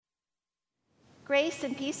Grace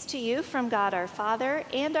and peace to you from God our Father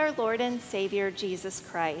and our Lord and Savior Jesus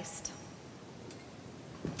Christ.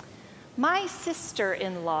 My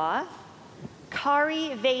sister-in-law,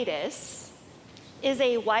 Kari Vadis, is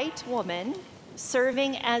a white woman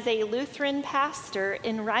serving as a Lutheran pastor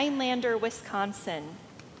in Rhinelander, Wisconsin.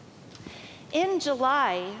 In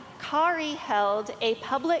July, Kari held a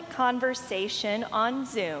public conversation on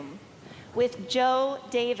Zoom with Joe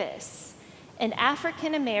Davis, an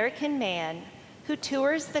African-American man who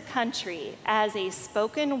tours the country as a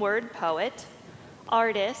spoken word poet,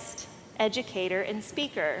 artist, educator, and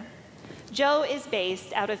speaker. Joe is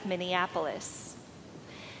based out of Minneapolis.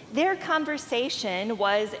 Their conversation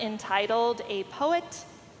was entitled "A Poet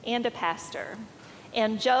and a Pastor,"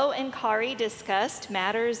 and Joe and Kari discussed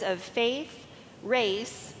matters of faith,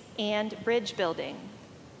 race, and bridge building.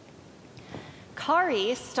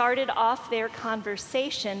 Kari started off their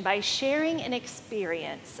conversation by sharing an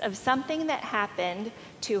experience of something that happened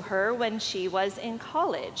to her when she was in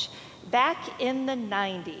college, back in the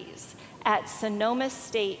 90s at Sonoma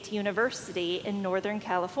State University in Northern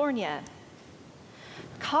California.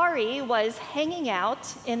 Kari was hanging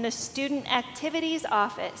out in the student activities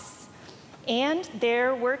office, and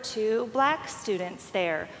there were two Black students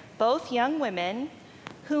there, both young women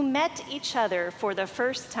who met each other for the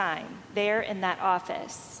first time there in that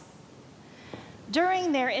office.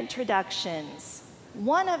 During their introductions,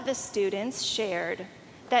 one of the students shared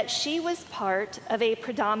that she was part of a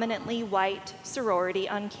predominantly white sorority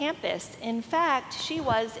on campus. In fact, she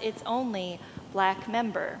was its only Black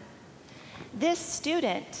member. This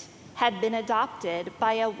student had been adopted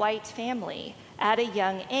by a white family at a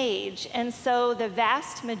young age, and so the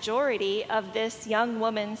vast majority of this young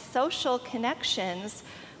woman's social connections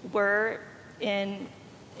were in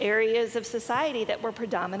areas of society that were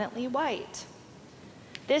predominantly white.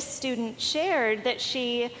 This student shared that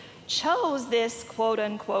she chose this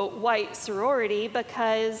quote-unquote white sorority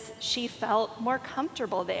because she felt more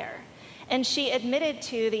comfortable there. And she admitted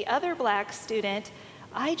to the other Black student,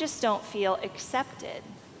 "I just don't feel accepted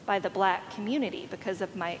by the Black community because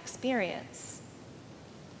of my experience."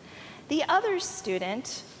 The other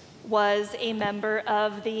student was a member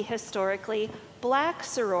of the historically Black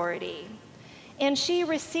sorority, and she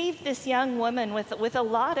received this young woman with a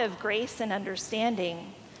lot of grace and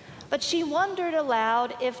understanding. But she wondered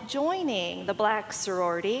aloud if joining the Black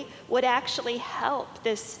sorority would actually help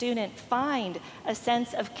this student find a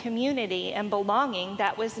sense of community and belonging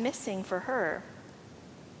that was missing for her.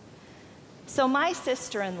 So my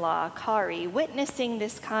sister-in-law, Kari, witnessing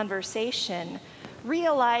this conversation,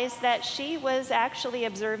 realized that she was actually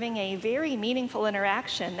observing a very meaningful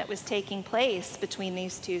interaction that was taking place between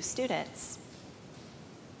these two students.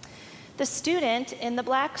 The student in the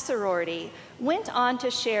Black sorority went on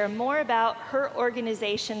to share more about her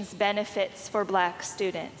organization's benefits for Black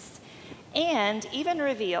students, and even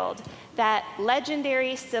revealed that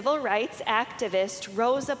legendary civil rights activist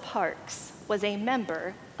Rosa Parks was a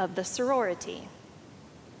member of the sorority.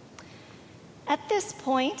 At this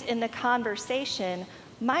point in the conversation,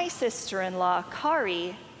 my sister-in-law,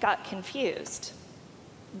 Kari, got confused.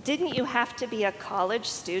 Didn't you have to be a college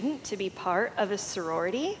student to be part of a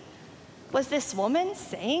sorority? Was this woman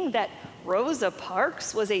saying that Rosa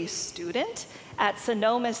Parks was a student at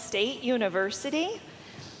Sonoma State University?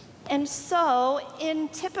 And so, in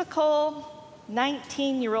typical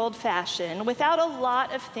 19-year-old fashion, without a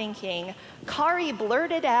lot of thinking, Kari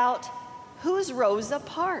blurted out, "Who's Rosa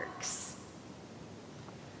Parks?"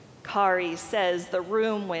 Kari says the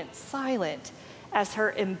room went silent as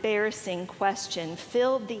her embarrassing question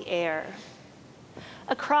filled the air.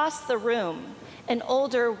 Across the room, an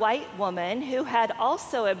older white woman who had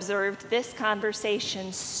also observed this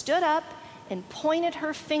conversation stood up and pointed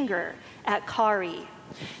her finger at Kari.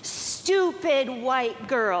 "Stupid white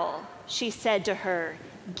girl," she said to her,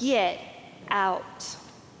 "get out."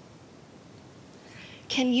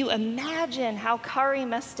 Can you imagine how Kari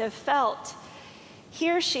must have felt?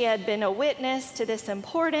 Here she had been a witness to this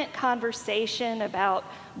important conversation about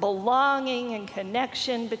belonging and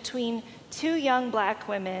connection between two young Black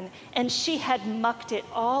women, and she had mucked it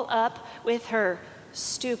all up with her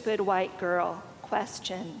 "stupid white girl"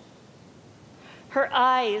 question. Her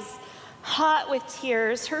eyes hot with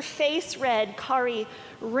tears, her face red, Kari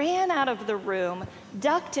ran out of the room,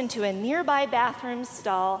 ducked into a nearby bathroom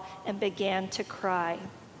stall, and began to cry.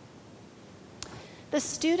 The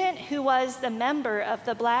student who was the member of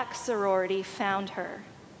the Black sorority found her.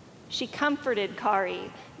 She comforted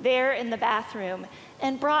Kari there in the bathroom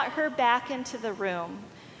and brought her back into the room,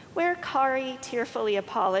 where Kari tearfully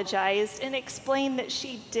apologized and explained that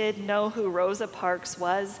she did know who Rosa Parks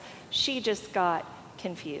was. She just got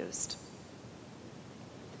confused.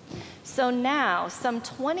 So now, some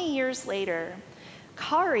 20 years later,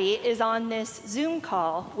 Kari is on this Zoom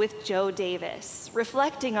call with Joe Davis,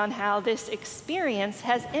 reflecting on how this experience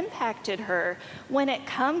has impacted her when it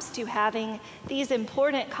comes to having these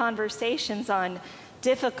important conversations on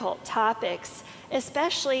difficult topics,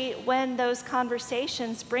 especially when those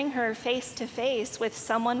conversations bring her face to face with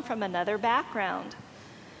someone from another background.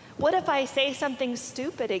 What if I say something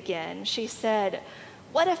stupid again? She said.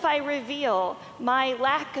 What if I reveal my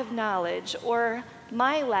lack of knowledge or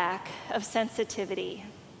my lack of sensitivity?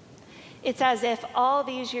 It's as if all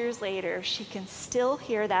these years later, she can still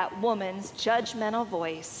hear that woman's judgmental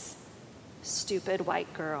voice, stupid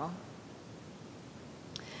white girl.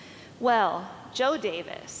 Well, Joe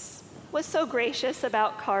Davis was so gracious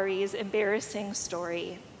about Kari's embarrassing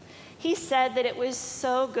story. He said that it was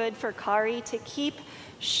so good for Kari to keep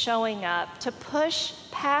showing up, to push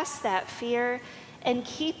past that fear and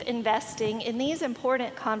keep investing in these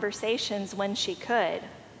important conversations when she could.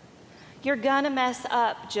 You're gonna mess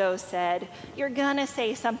up, Joe said. You're gonna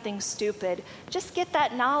say something stupid. Just get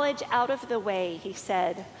that knowledge out of the way, he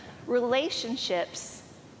said. Relationships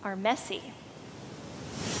are messy.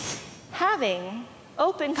 Having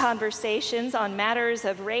open conversations on matters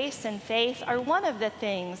of race and faith are one of the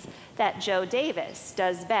things that Joe Davis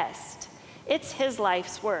does best. It's his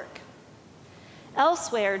life's work.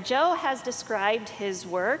 Elsewhere, Joe has described his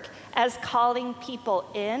work as calling people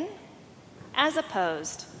in as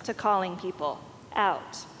opposed to calling people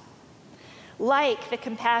out. Like the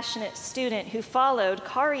compassionate student who followed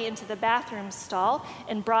Kari into the bathroom stall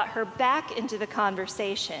and brought her back into the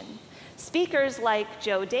conversation, speakers like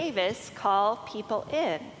Joe Davis call people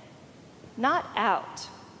in, not out,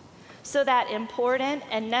 so that important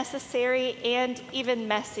and necessary and even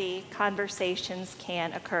messy conversations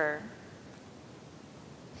can occur.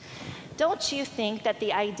 Don't you think that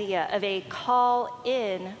the idea of a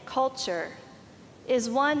call-in culture is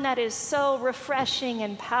one that is so refreshing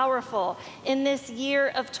and powerful in this year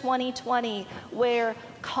of 2020 where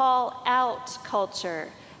call-out culture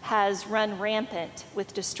has run rampant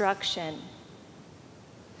with destruction?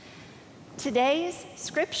 Today's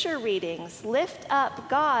scripture readings lift up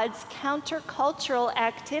God's countercultural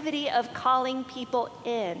activity of calling people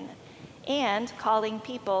in and calling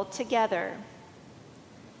people together.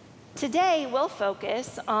 Today, we'll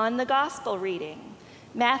focus on the gospel reading,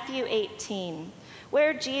 Matthew 18,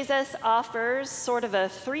 where Jesus offers sort of a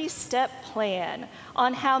three-step plan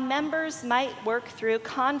on how members might work through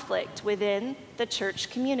conflict within the church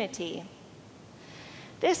community.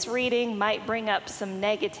 This reading might bring up some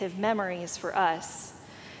negative memories for us.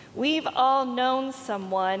 We've all known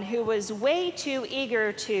someone who was way too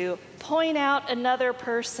eager to point out another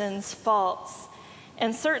person's faults.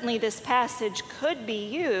 And certainly this passage could be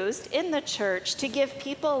used in the church to give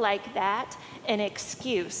people like that an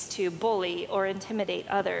excuse to bully or intimidate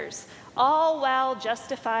others, all while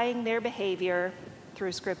justifying their behavior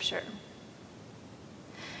through Scripture.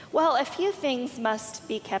 Well, a few things must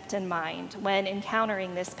be kept in mind when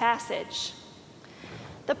encountering this passage.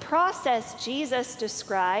 The process Jesus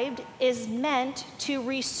described is meant to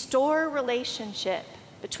restore relationship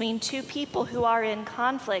between two people who are in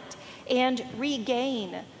conflict and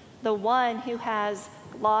regain the one who has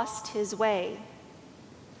lost his way.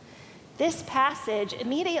 This passage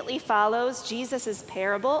immediately follows Jesus'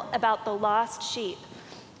 parable about the lost sheep.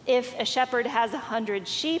 If a shepherd has 100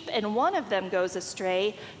 sheep and one of them goes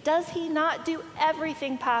astray, does he not do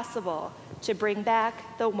everything possible to bring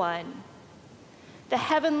back the one? The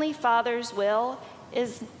Heavenly Father's will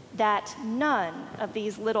is that none of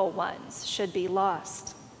these little ones should be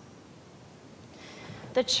lost.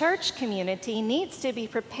 The church community needs to be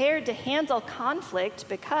prepared to handle conflict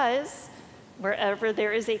because wherever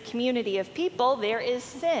there is a community of people, there is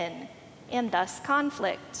sin and thus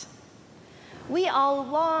conflict. We all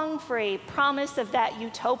long for a promise of that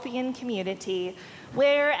utopian community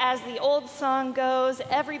where, as the old song goes,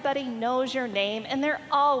 everybody knows your name and they're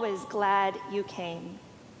always glad you came.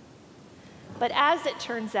 But as it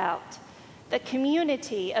turns out, the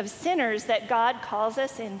community of sinners that God calls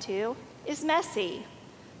us into is messy.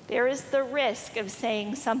 There is the risk of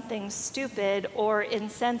saying something stupid or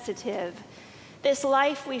insensitive. This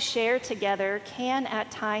life we share together can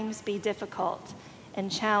at times be difficult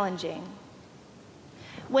and challenging.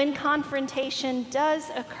 When confrontation does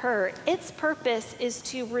occur, its purpose is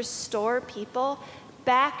to restore people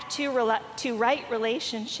back to right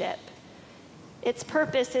relationship. Its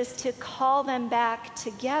purpose is to call them back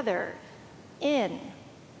together in.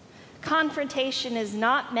 Confrontation is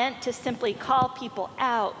not meant to simply call people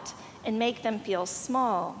out and make them feel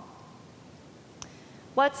small.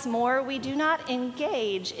 What's more, we do not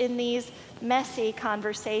engage in these messy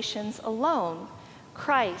conversations alone.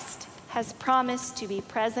 Christ has promised to be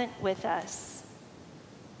present with us.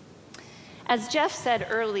 As Jeff said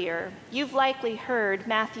earlier, you've likely heard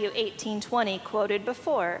Matthew 18:20 quoted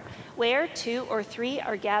before, "Where 2 or 3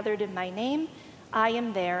 are gathered in my name, I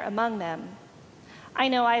am there among them." I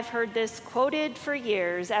know I've heard this quoted for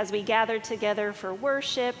years as we gather together for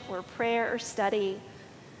worship or prayer or study,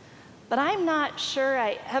 but I'm not sure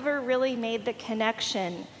I ever really made the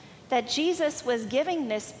connection that Jesus was giving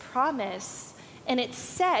this promise, and it's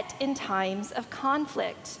set in times of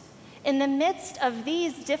conflict. In the midst of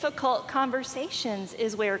these difficult conversations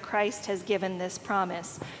is where Christ has given this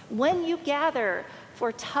promise. When you gather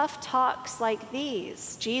for tough talks like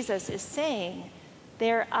these, Jesus is saying,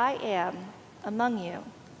 "There I am among you."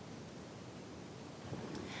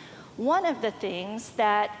 One of the things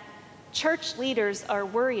that church leaders are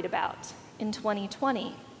worried about in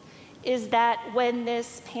 2020 is that when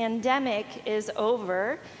this pandemic is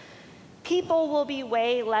over, people will be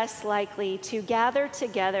way less likely to gather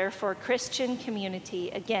together for Christian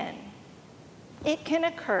community again. It can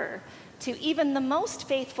occur to even the most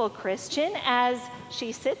faithful Christian as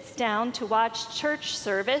she sits down to watch church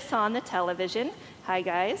service on the television. Hi,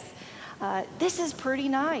 guys. This is pretty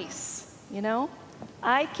nice, you know?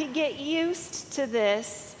 I could get used to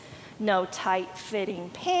this. No tight-fitting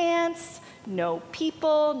pants, no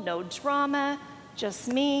people, no drama, just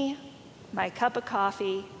me, my cup of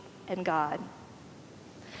coffee, and God.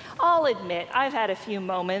 I'll admit I've had a few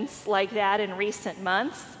moments like that in recent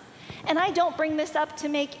months, and I don't bring this up to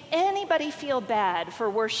make anybody feel bad for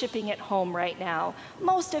worshiping at home right now.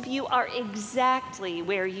 Most of you are exactly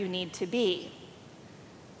where you need to be.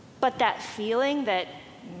 But that feeling that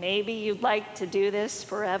maybe you'd like to do this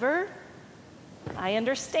forever, I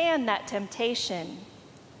understand that temptation.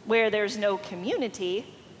 Where there's no community,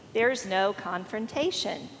 there's no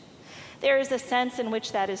confrontation. There is a sense in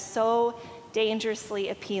which that is so dangerously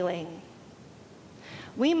appealing.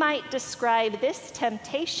 We might describe this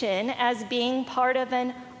temptation as being part of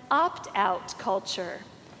an opt-out culture,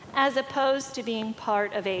 as opposed to being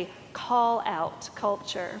part of a call-out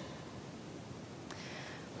culture.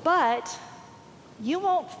 But you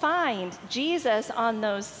won't find Jesus on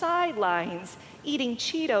those sidelines eating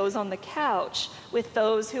Cheetos on the couch with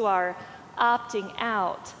those who are opting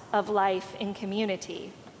out of life in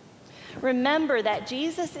community. Remember that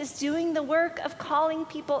Jesus is doing the work of calling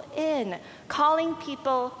people in, calling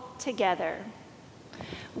people together.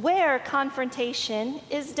 Where confrontation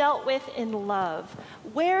is dealt with in love,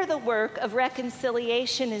 where the work of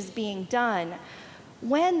reconciliation is being done,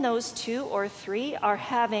 when those 2 or 3 are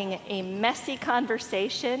having a messy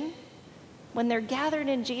conversation, when they're gathered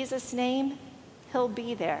in Jesus' name, He'll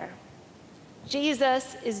be there.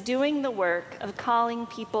 Jesus is doing the work of calling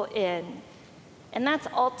people in, and that's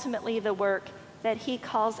ultimately the work that He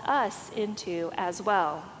calls us into as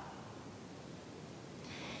well.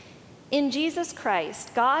 In Jesus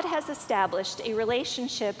Christ, God has established a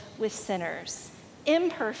relationship with sinners,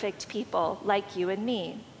 imperfect people like you and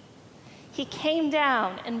me. He came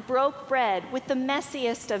down and broke bread with the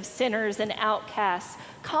messiest of sinners and outcasts,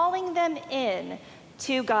 calling them in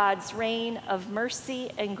to God's reign of mercy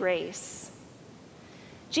and grace.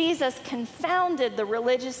 Jesus confounded the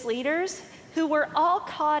religious leaders who were all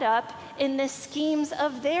caught up in the schemes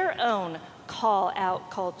of their own call-out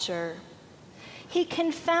culture. He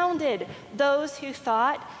confounded those who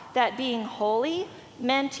thought that being holy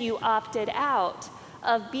meant you opted out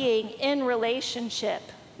of being in relationship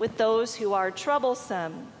with those who are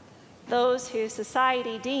troublesome, those who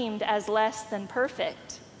society deemed as less than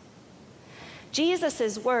perfect.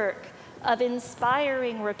 Jesus' work of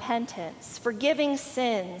inspiring repentance, forgiving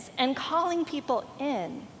sins, and calling people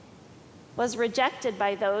in was rejected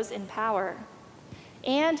by those in power,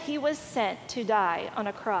 and He was sent to die on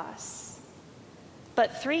a cross.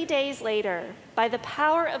 But 3 days later, by the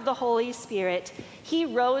power of the Holy Spirit, He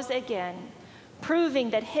rose again,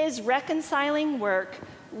 proving that His reconciling work,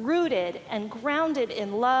 rooted and grounded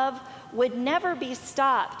in love, would never be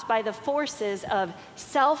stopped by the forces of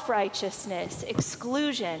self-righteousness,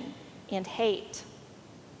 exclusion, and hate.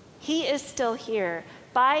 He is still here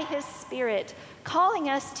by His Spirit, calling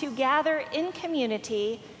us to gather in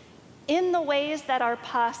community in the ways that are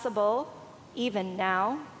possible, even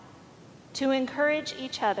now, to encourage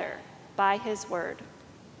each other by His word.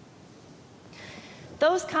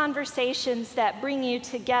 Those conversations that bring you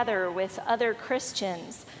together with other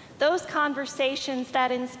Christians, those conversations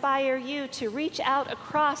that inspire you to reach out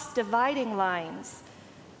across dividing lines,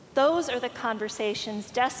 those are the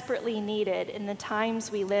conversations desperately needed in the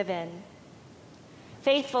times we live in.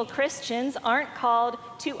 Faithful Christians aren't called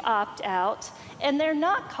to opt out, and they're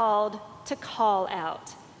not called to call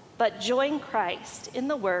out, but join Christ in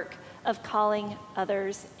the work of calling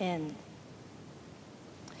others in.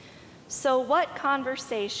 So what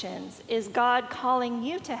conversations is God calling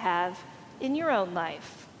you to have in your own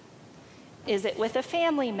life? Is it with a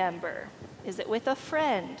family member? Is it with a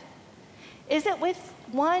friend? Is it with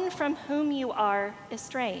one from whom you are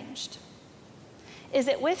estranged? Is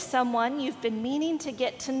it with someone you've been meaning to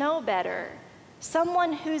get to know better?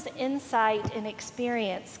 Someone whose insight and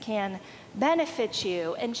experience can benefit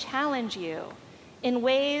you and challenge you in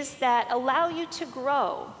ways that allow you to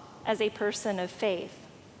grow as a person of faith?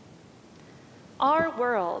 Our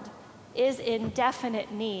world is in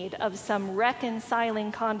definite need of some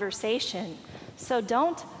reconciling conversation, so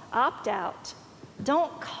don't opt out,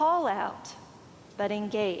 don't call out, but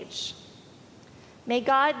engage. May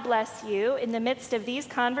God bless you in the midst of these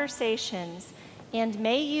conversations, and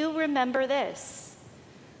may you remember this: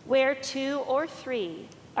 where 2 or 3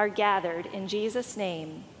 are gathered in Jesus'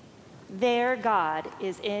 name, there God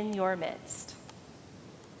is in your midst.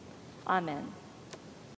 Amen.